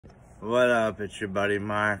What up? It's your buddy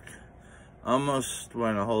Mark. Almost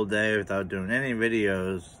went a whole day without doing any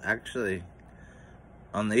videos. Actually,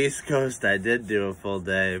 on the East Coast, I did do a full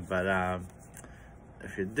day, but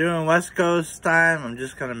if you're doing West Coast time, I'm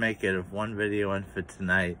just gonna make it one video in for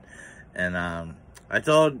tonight. And I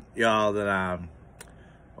told y'all that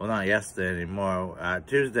well, not yesterday anymore.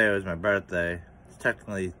 Tuesday was my birthday. It's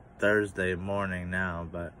technically Thursday morning now,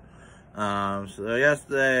 but so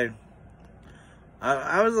yesterday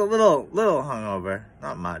I was a little hungover,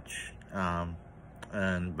 not much.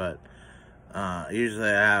 But usually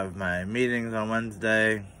I have my meetings on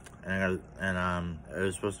Wednesday, and it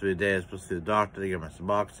was supposed to be a day I was supposed to see the doctor to get my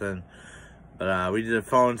Suboxone, but we did a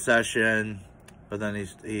phone session, but then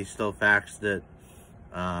he still faxed it.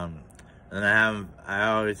 And I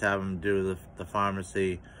always have him do the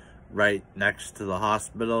pharmacy right next to the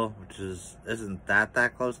hospital, which isn't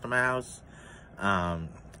that close to my house.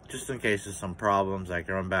 Just in case there's some problems, I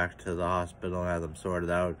can run back to the hospital and have them sorted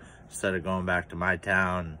out instead of going back to my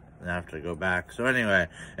town and have to go back. So anyway,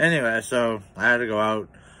 so I had to go out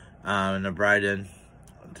in Brighton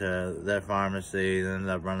to their pharmacy, and ended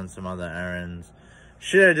up running some other errands.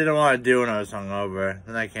 Shit I didn't want to do when I was hungover.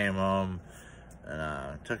 Then I came home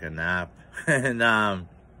and took a nap and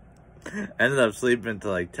ended up sleeping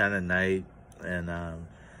till like 10 at night. And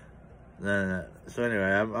so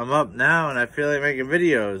anyway, I'm up now and I feel like making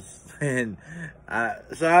videos. And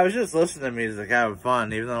so I was just listening to music, having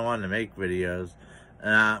fun, even though I wanted to make videos.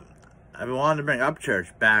 And I've been wanting to bring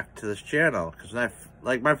Upchurch back to this channel, because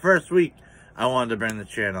like my first week, I wanted to bring the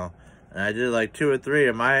channel, and I did like 2 or 3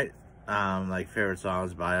 of my like favorite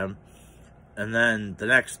songs by him. And then the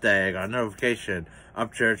next day, I got a notification: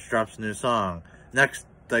 Upchurch drops a new song.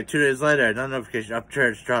 Like 2 days later, another notification: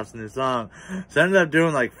 Upchurch drops a new song. So I ended up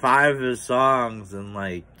doing like 5 of his songs in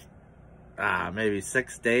like maybe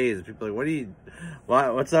 6 days. People are like,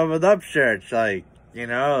 what's up with Upchurch? Like, you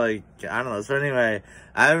know, like, I don't know. So anyway,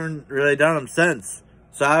 I haven't really done them since.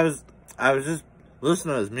 So I was just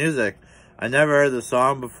listening to his music. I never heard the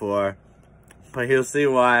song before, but you'll see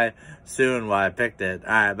why I picked it.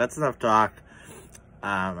 Alright, that's enough talk.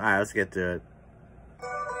 Alright, let's get to it.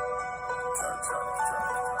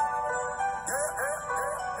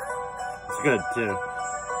 It's good too.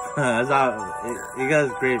 That's how he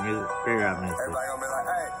got great music, great rap music. Everybody gonna be like,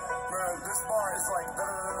 hey, bro, this bar is like,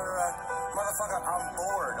 motherfucker, I'm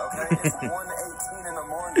bored, okay? It's 1:18 in the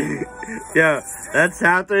morning. Yeah, that's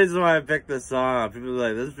half the reason why I picked this song. People are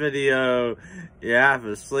like, this video, you're half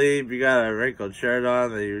asleep, you got a wrinkled shirt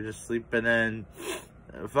on that you're just sleeping in.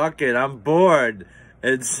 Fuck it, I'm bored.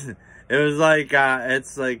 It's like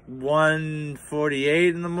 1:48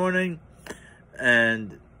 in the morning,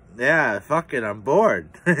 and yeah, fuck it, I'm bored.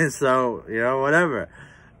 So, you know, whatever.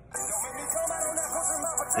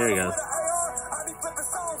 There he goes.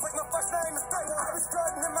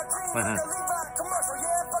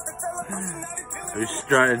 We're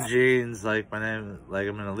strutting jeans like I'm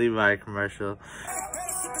in a Levi commercial.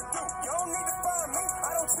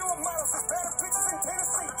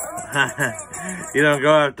 You don't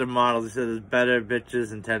go after models. He said there's better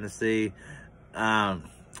bitches in Tennessee. Yeah,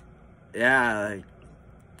 like,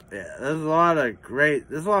 yeah, there's a lot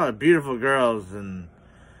of beautiful girls, and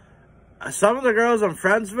some of the girls I'm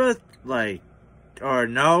friends with, like, or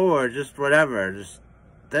just whatever,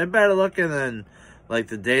 they're better looking than like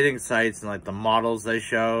the dating sites and like the models they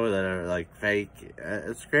show that are like fake.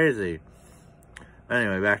 It's crazy.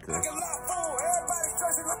 Anyway, back to this.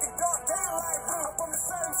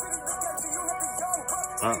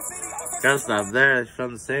 Oh, gotta stop there. It's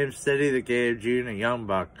from the same city that gave June a Young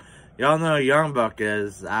Buck. Y'all know who Young Buck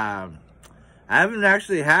is. I haven't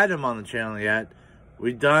actually had him on the channel yet.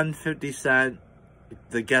 We done 50 Cent,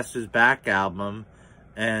 the Guess Who's Back album,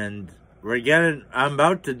 and I'm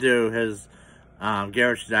about to do his Get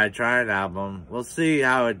Rich or Die Trying album. We'll see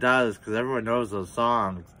how it does, because everyone knows those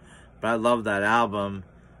songs. But I love that album.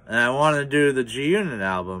 And I want to do the G-Unit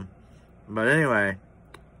album. But anyway,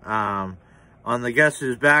 on the Guess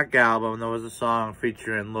Who's Back album, there was a song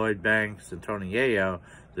featuring Lloyd Banks and Tony Yayo,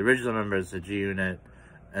 the original members of G-Unit.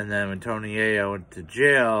 And then when Tony Yayo went to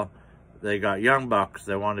jail, they got Young Bucks.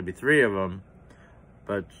 There wanted to be 3 of them.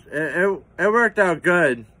 But it worked out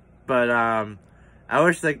good. But I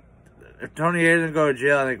wish, like, if Tony Yayo didn't go to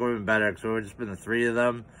jail, I think it would have been better, because it would have just been the 3 of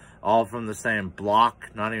them, all from the same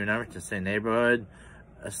block, not even ever the same neighborhood,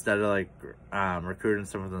 instead of like recruiting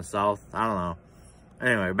someone from the south. I don't know.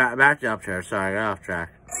 Anyway, back to Upchurch. Sorry, I got off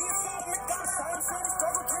track.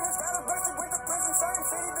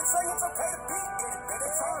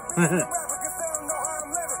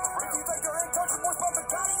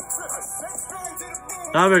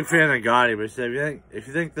 Not a big fan of Gotti, but he said, if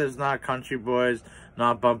you think there's not country boys,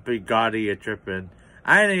 not bumpy Gotti, you're tripping.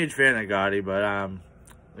 I ain't a huge fan of Gotti, but,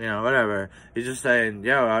 you know, whatever. He's just saying,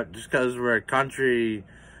 yo, just because we're country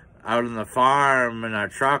out on the farm in our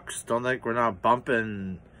trucks, don't think we're not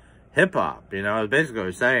bumping hip-hop, you know? That's basically what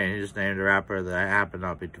he's saying. He just named a rapper that I happen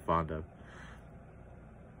not to be too fond of.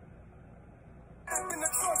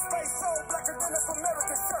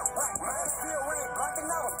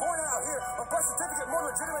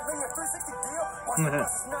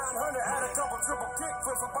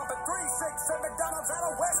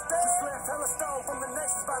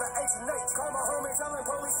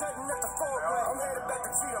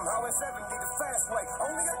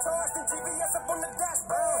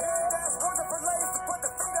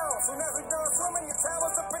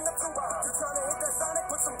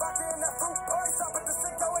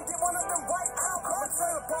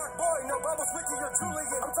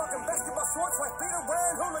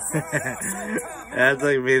 That's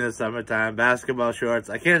like me in the summertime. Basketball shorts.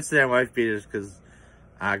 I can't stand wife beaters because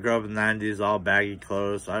I grew up in the 90s, all baggy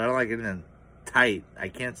clothes. So I don't like getting tight. I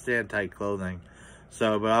can't stand tight clothing.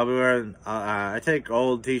 So, but I'll be wearing, I take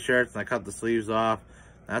old t-shirts and I cut the sleeves off.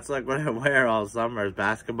 That's like what I wear all summer is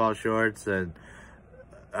basketball shorts and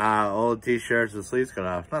old t-shirts with sleeves cut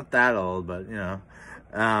off. Not that old, but you know.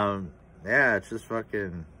 Yeah, it's just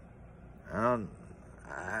fucking, even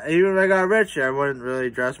if I got rich, I wouldn't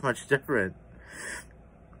really dress much different.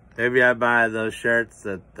 Maybe I buy those shirts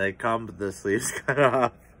that they come with the sleeves cut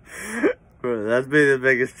off. That'd be the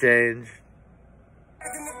biggest change.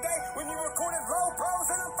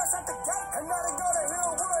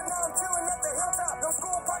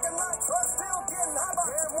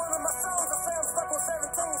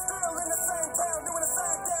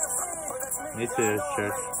 Me too,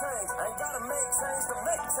 church.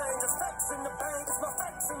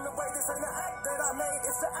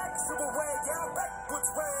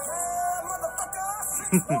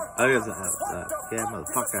 I guess yeah,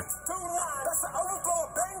 motherfucker.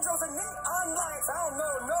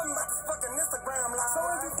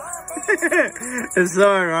 It's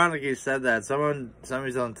so ironic you said that.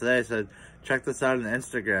 Somebody's on today said, check this out on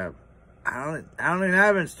Instagram. I don't even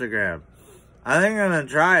have Instagram. I think I'm gonna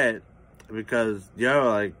try it because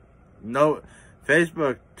like no,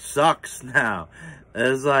 Facebook sucks now.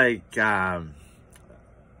 It's like I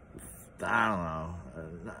don't know.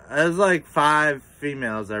 There's like 5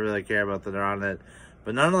 females I really care about that are on it,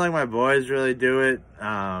 but none of like my boys really do it.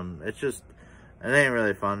 It's just, it ain't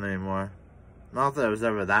really fun anymore. Not that it was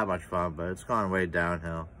ever that much fun, but it's gone way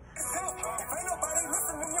downhill.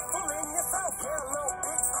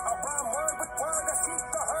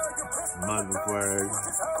 Mud with words.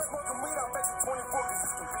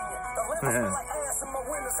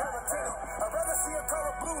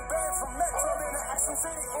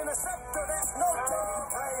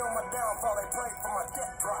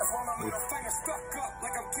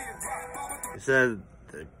 He said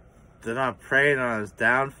they're not preying on his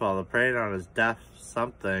downfall, they're preying on his death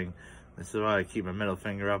something. This is why I keep my middle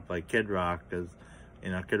finger up like Kid Rock, because,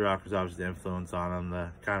 you know, Kid Rock was obviously the influence on him, the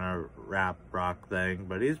kind of rap rock thing.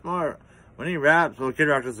 But he's more, when he raps, well, Kid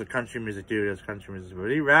Rock does the country music too, he does country music,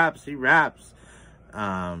 but he raps. It's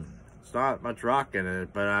not much rock in it,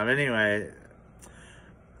 but anyway,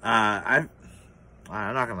 I'm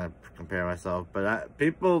not gonna compare myself, but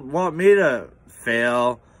people want me to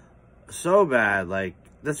fail so bad. Like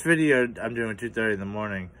this video I'm doing 2:30 in the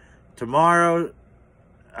morning. Tomorrow,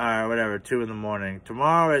 or whatever, 2 in the morning.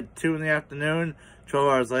 Tomorrow at 2 in the afternoon, 12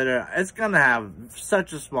 hours later, it's gonna have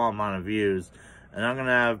such a small amount of views, and I'm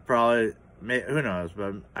gonna have probably, who knows,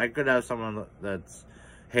 but I could have someone that's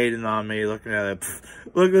hating on me, looking at it.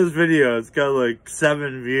 Look at this video, it's got like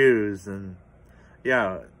 7 views, and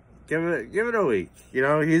yeah, give it a week. You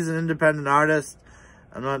know, he's an independent artist.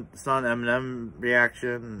 It's not an Eminem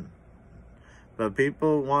reaction, but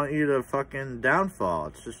people want you to fucking downfall.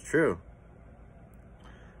 It's just true.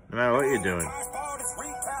 No matter what you're doing.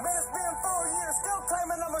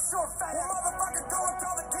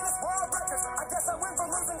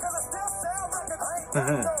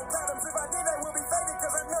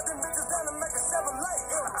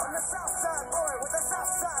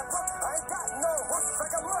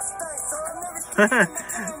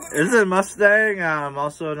 Isn't Mustang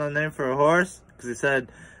also another name for a horse? Because he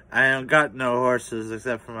said, I don't got no horses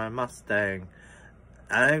except for my Mustang.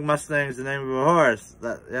 I think Mustang's the name of a horse.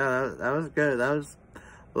 That was good. That was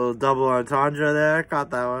a little double entendre there. I caught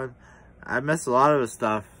that one. I missed a lot of his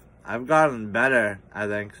stuff. I've gotten better, I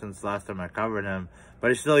think, since the last time I covered him.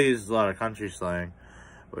 But he still uses a lot of country slang,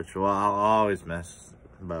 which I'll always miss.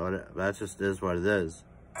 But that just is what it is.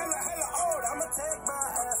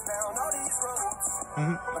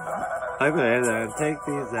 Like that, take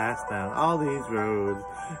these ass down all these roads.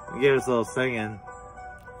 Give us a little singing.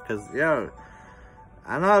 Cause yo,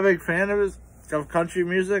 I'm not a big fan of country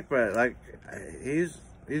music, but like he's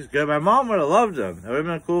good. My mom would have loved him. It would have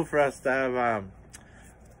been cool for us to have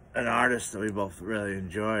an artist that we both really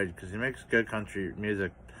enjoyed, because he makes good country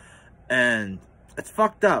music. And it's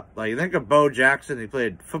fucked up. Like, you think of Bo Jackson, he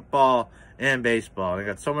played football and baseball, and he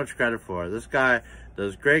got so much credit for it. This guy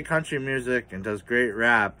does great country music and does great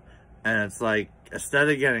rap, and it's like, instead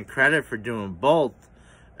of getting credit for doing both,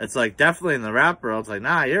 it's like, definitely in the rap world, it's like,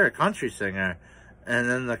 nah, you're a country singer. And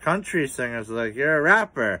then the country singer's like, you're a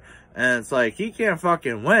rapper. And it's like, he can't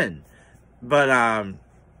fucking win. But, I'm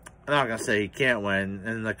not gonna say he can't win.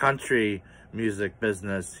 In the country music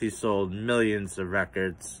business, he sold millions of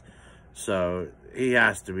records. So, he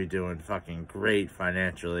has to be doing fucking great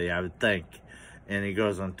financially, I would think. And he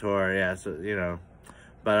goes on tour, yeah, so, you know.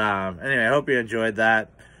 But, anyway, I hope you enjoyed that.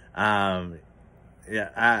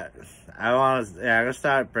 Yeah, I'm gonna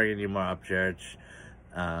start bringing you more Upchurch.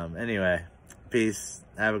 Anyway, peace.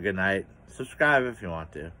 Have a good night. Subscribe if you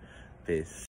want to. Peace.